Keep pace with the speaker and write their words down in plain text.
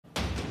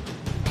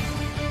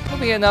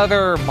Probably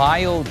another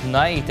mild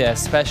night,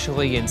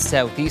 especially in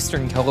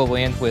southeastern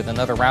KELOLAND, with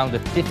another round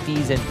of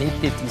 50s and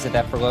mid-50s at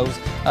that for lows.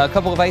 A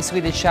couple of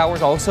isolated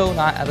showers also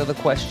not out of the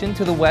question.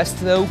 To the west,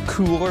 though,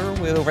 cooler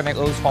with overnight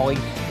lows falling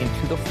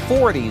into the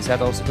 40s.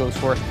 That also goes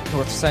for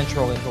north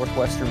central and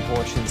northwestern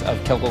portions of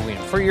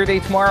KELOLAND. For your day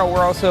tomorrow,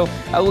 we're also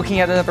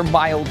looking at another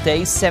mild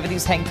day.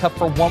 70s hang tough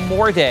for one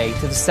more day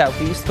to the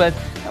southeast, but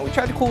we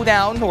try to cool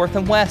down north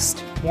and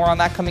west. More on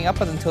that coming up,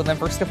 but until then,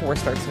 First to 4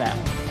 starts now.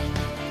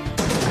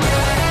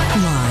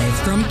 Live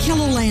from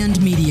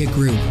KELOLAND Media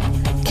Group.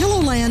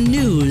 KELOLAND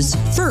News,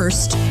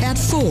 first at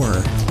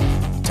 4.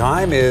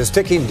 Time is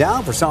ticking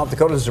down for South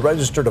Dakotans to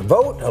register to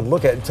vote. A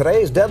look at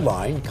today's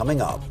deadline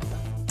coming up.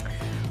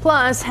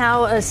 Plus,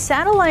 how a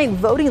satellite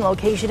voting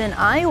location in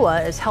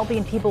Iowa is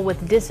helping people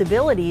with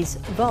disabilities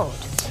vote.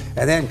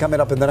 And then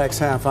coming up in the next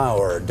half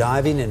hour,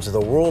 diving into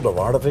the world of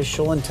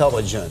artificial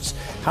intelligence,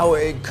 how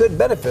it could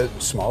benefit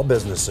small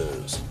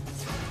businesses.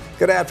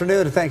 Good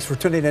afternoon, and thanks for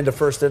tuning in to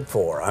First at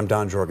 4. I'm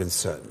Don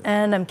Jorgensen.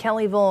 And I'm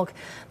Kelly Volk.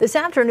 This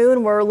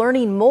afternoon, we're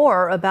learning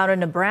more about a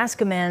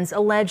Nebraska man's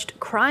alleged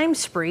crime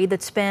spree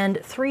that spanned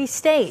 3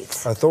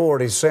 states.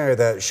 Authorities say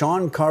that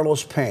Sean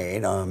Carlos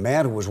Payne, a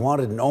man who was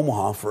wanted in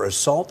Omaha for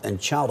assault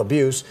and child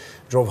abuse,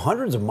 drove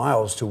hundreds of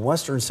miles to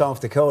western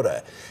South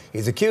Dakota.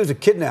 He's accused of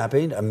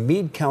kidnapping a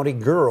Meade County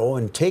girl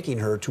and taking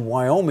her to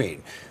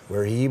Wyoming,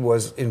 where he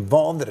was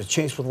involved in a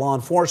chase with law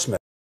enforcement.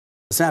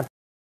 This afternoon,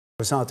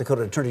 South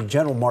Dakota Attorney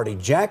General Marty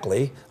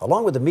Jackley,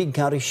 along with the Meade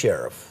County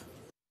Sheriff.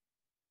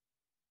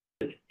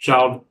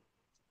 Child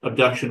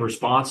abduction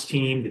response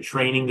team, the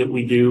training that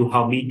we do,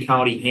 how Meade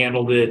County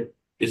handled it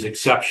is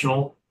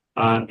exceptional,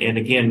 and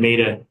again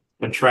made a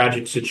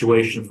tragic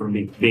situation from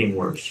being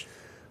worse.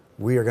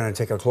 We are going to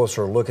take a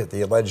closer look at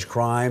the alleged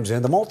crimes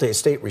and the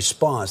multi-state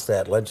response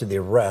that led to the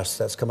arrest.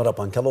 That's coming up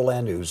on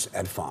KELOLAND News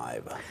at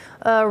 5.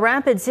 A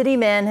Rapid City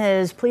man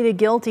has pleaded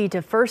guilty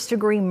to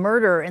first-degree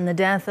murder in the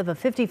death of a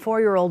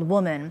 54-year-old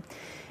woman.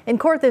 In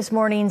court this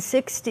morning,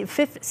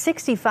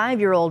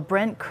 65-year-old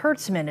Brent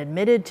Kurtzman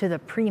admitted to the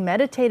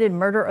premeditated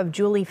murder of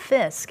Julie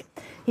Fisk.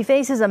 He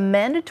faces a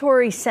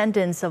mandatory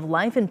sentence of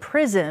life in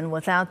prison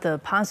without the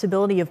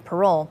possibility of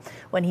parole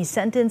when he's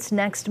sentenced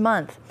next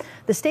month.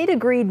 The state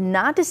agreed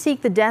not to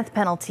seek the death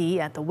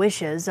penalty at the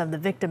wishes of the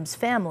victim's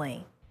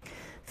family.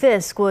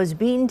 Fisk was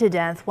beaten to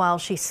death while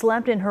she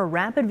slept in her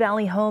Rapid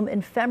Valley home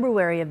in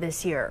February of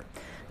this year.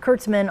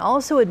 Kurtzman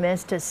also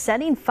admits to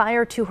setting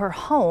fire to her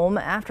home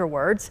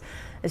afterwards.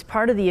 As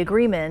part of the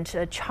agreement,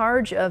 a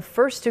charge of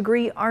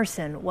first-degree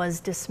arson was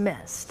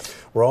dismissed.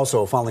 We're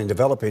also following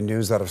developing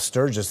news out of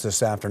Sturgis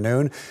this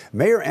afternoon.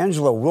 Mayor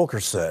Angela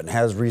Wilkerson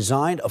has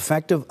resigned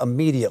effective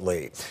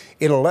immediately.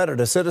 In a letter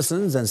to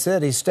citizens and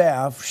city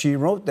staff, she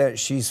wrote that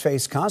she's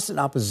faced constant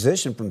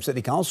opposition from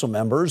city council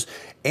members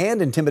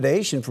and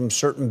intimidation from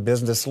certain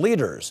business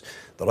leaders.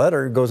 The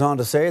letter goes on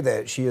to say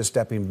that she is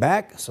stepping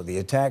back so the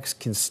attacks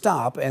can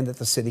stop and that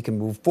the city can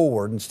move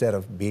forward instead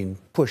of being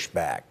pushed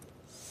back.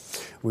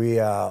 We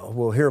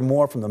will hear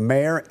more from the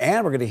mayor,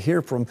 and we're going to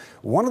hear from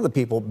one of the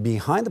people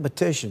behind the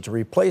petition to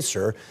replace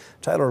her.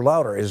 Tyler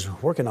Lauder is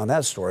working on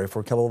that story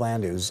for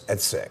KELOLAND News at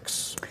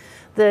 6.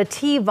 The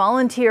T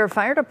Volunteer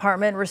Fire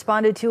Department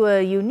responded to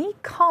a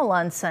unique call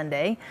on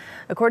Sunday.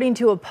 According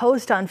to a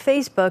post on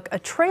Facebook, a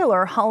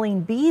trailer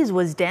hauling bees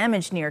was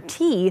damaged near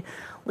T,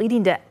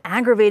 leading to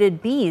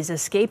aggravated bees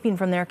escaping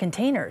from their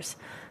containers.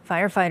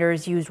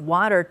 Firefighters used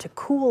water to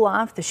cool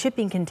off the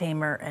shipping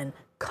container and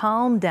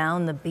calm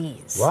down the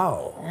bees.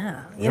 Wow.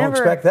 Yeah. You don't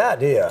expect that,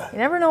 do you? You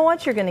never know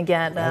what you're going to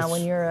get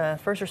when you're a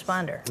first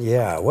responder.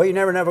 Yeah. Well, you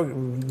never know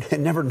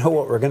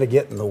what we're going to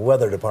get in the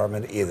weather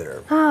department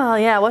either. Oh,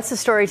 yeah. What's the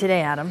story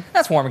today, Adam?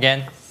 That's warm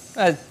again.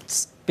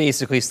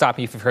 Basically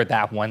stopping you if you've heard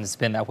that one. It's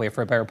been that way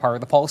for a better part of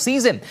the fall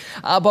season.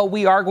 But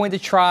we are going to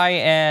try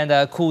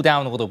and cool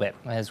down a little bit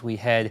as we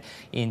head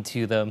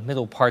into the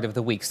middle part of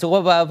the week. Still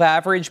above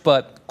average,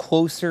 but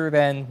closer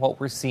than what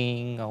we're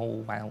seeing,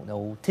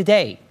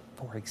 today.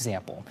 For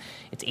example,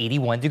 it's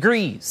 81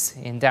 degrees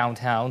in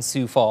downtown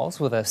Sioux Falls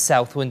with a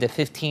south wind of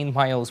 15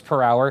 miles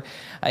per hour.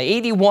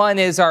 81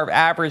 is our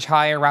average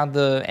high around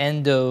the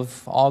end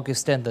of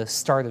August and the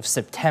start of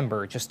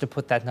September, just to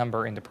put that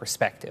number into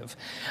perspective.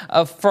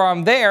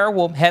 From there,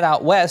 we'll head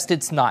out west.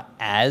 It's not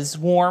as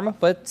warm,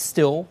 but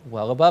still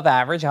well above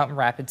average out in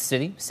Rapid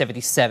City,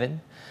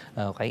 77.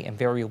 Light and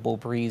variable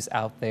breeze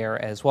out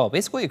there as well.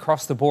 Basically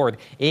across the board,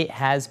 it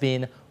has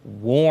been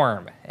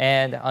warm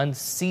and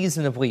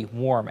unseasonably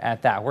warm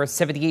at that. We're at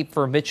 78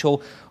 for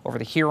Mitchell over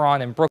to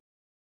Huron and Brooklyn.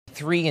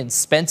 3 in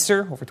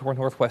Spencer over toward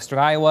northwestern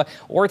Iowa.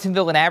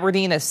 Ortonville and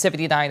Aberdeen at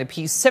 79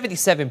 apiece.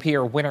 77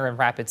 Pierre, Winter, and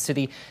Rapid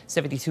City.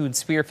 72 in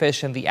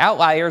Spearfish, and the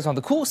outliers on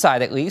the cool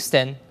side at least,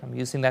 and I'm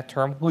using that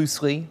term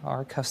loosely,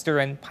 are Custer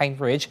and Pine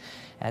Ridge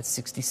at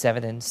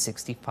 67 and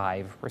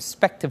 65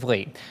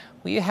 respectively.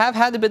 We have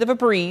had a bit of a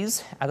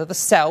breeze out of the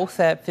south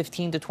at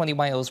 15 to 20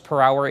 miles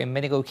per hour in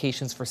many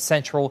locations for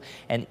central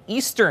and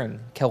eastern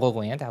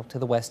KELOLAND. Out to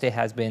the west, it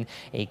has been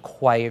a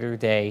quieter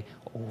day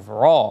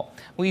overall.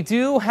 We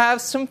do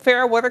have some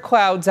fair weather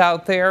clouds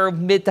out there,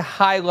 mid to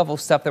high level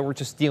stuff that we're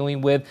just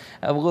dealing with.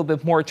 A little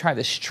bit more trying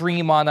to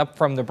stream on up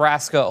from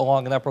Nebraska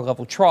along an upper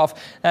level trough.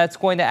 That's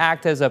going to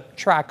act as a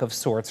track of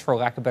sorts, for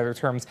lack of better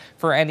terms,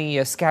 for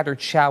any scattered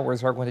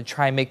showers that are going to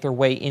try and make their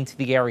way into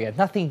the area.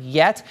 Nothing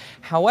yet.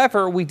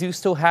 However, we do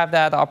still have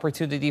that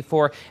opportunity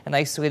for an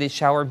isolated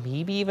shower,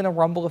 maybe even a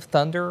rumble of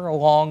thunder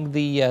along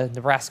the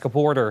Nebraska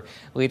border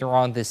later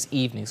on this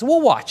evening. So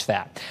we'll watch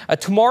that.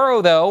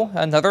 Tomorrow, though,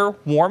 another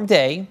warm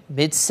day,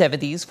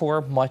 mid-70s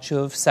for much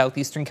of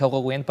southeastern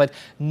KELOLAND, but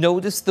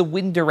notice the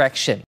wind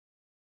direction.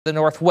 The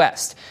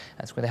northwest.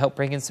 That's going to help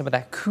bring in some of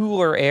that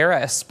cooler air,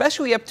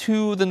 especially up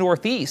to the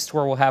northeast,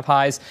 where we'll have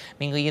highs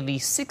mainly in the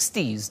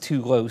 60s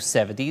to low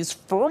 70s.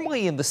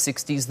 Firmly in the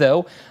 60s,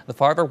 though. The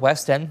farther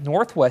west and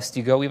northwest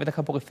you go, even a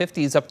couple of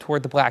 50s up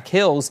toward the Black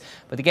Hills.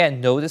 But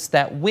again, notice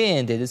that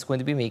wind. It is going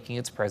to be making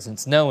its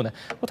presence known.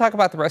 We'll talk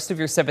about the rest of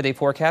your 7-day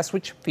forecast,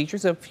 which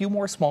features a few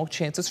more small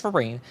chances for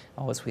rain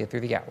as we get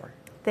through the hour.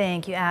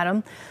 Thank you,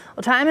 Adam.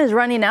 Well, time is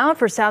running out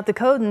for South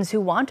Dakotans who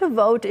want to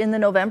vote in the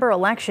November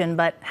election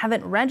but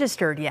haven't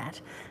registered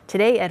yet.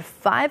 Today at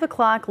 5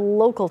 o'clock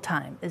local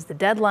time is the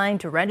deadline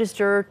to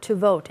register to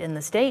vote in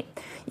the state.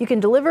 You can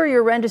deliver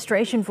your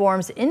registration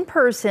forms in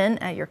person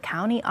at your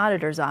county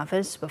auditor's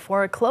office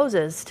before it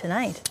closes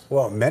tonight.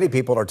 Well, many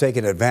people are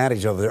taking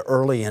advantage of the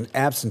early and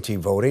absentee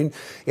voting.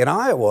 In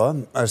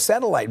Iowa, a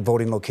satellite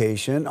voting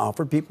location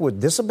offered people with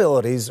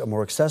disabilities a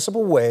more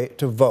accessible way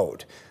to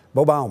vote.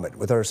 Bo Bauman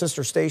with our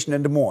sister station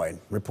in Des Moines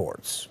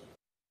reports.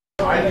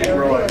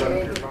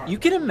 You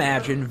can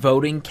imagine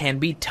voting can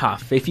be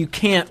tough if you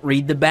can't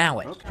read the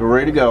ballot. We're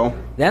ready to go.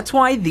 That's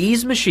why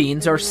these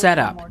machines are set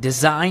up,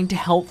 designed to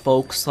help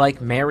folks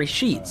like Mary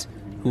Sheets,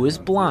 who is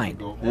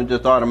blind. It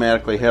just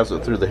automatically has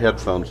it through the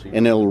headphones,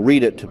 and it'll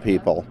read it to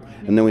people.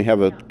 And then we have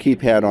a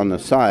keypad on the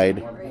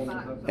side,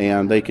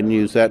 and they can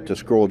use that to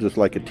scroll just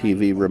like a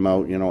TV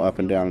remote, you know, up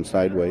and down and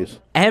sideways.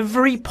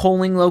 Every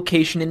polling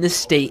location in the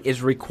state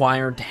is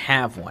required to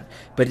have one,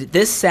 but at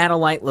this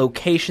satellite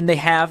location they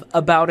have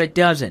about a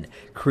dozen,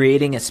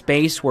 creating a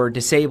space where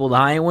disabled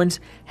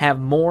Iowans have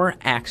more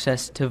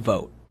access to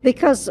vote.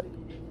 Because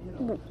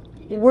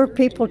we're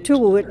people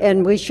too,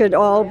 and we should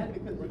all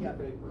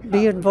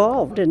be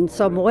involved in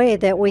some way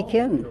that we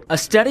can. A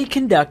study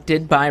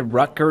conducted by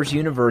Rutgers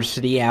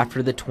University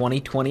after the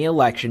 2020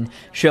 election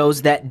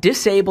shows that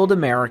disabled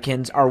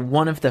Americans are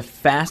one of the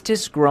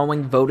fastest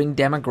growing voting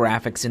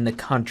demographics in the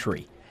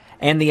country.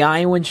 And the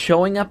Iowans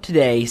showing up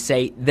today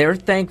say they're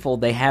thankful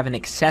they have an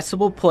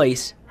accessible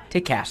place to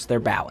cast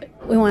their ballot.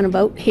 We want to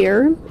vote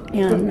here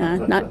and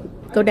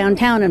not go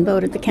downtown and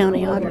vote at the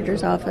county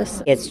auditor's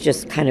office. It's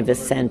just kind of a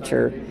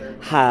center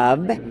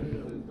hub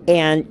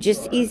and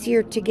just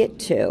easier to get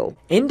to.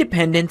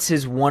 Independence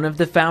is one of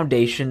the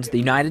foundations the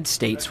United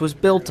States was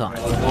built on.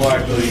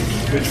 But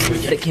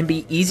it can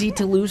be easy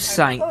to lose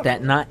sight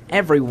that not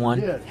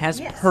everyone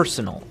has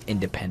personal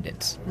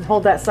independence.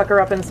 Hold that sucker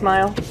up and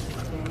smile.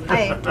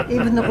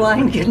 Even the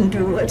blind can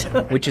do it.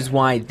 Which is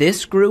why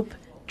this group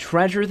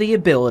treasure the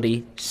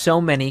ability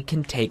so many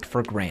can take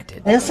for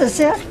granted. This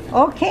is it?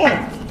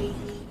 Okay.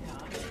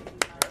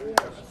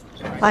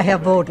 I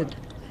have voted.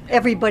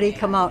 Everybody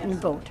come out and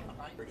vote.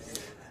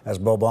 As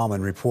Bo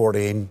Bauman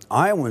reporting,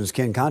 Iowans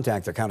can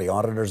contact the county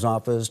auditor's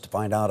office to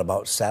find out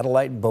about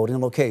satellite voting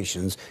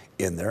locations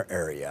in their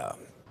area.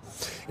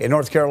 In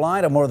North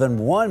Carolina, more than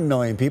 1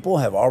 million people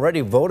have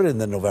already voted in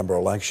the November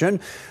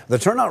election. The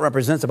turnout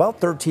represents about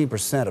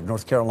 13% of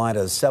North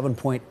Carolina's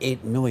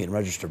 7.8 million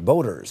registered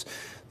voters.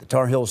 The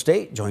Tar Heel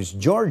State joins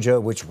Georgia,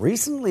 which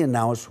recently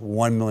announced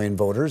 1 million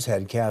voters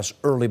had cast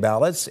early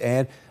ballots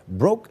and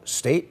broke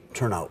state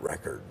turnout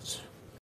records.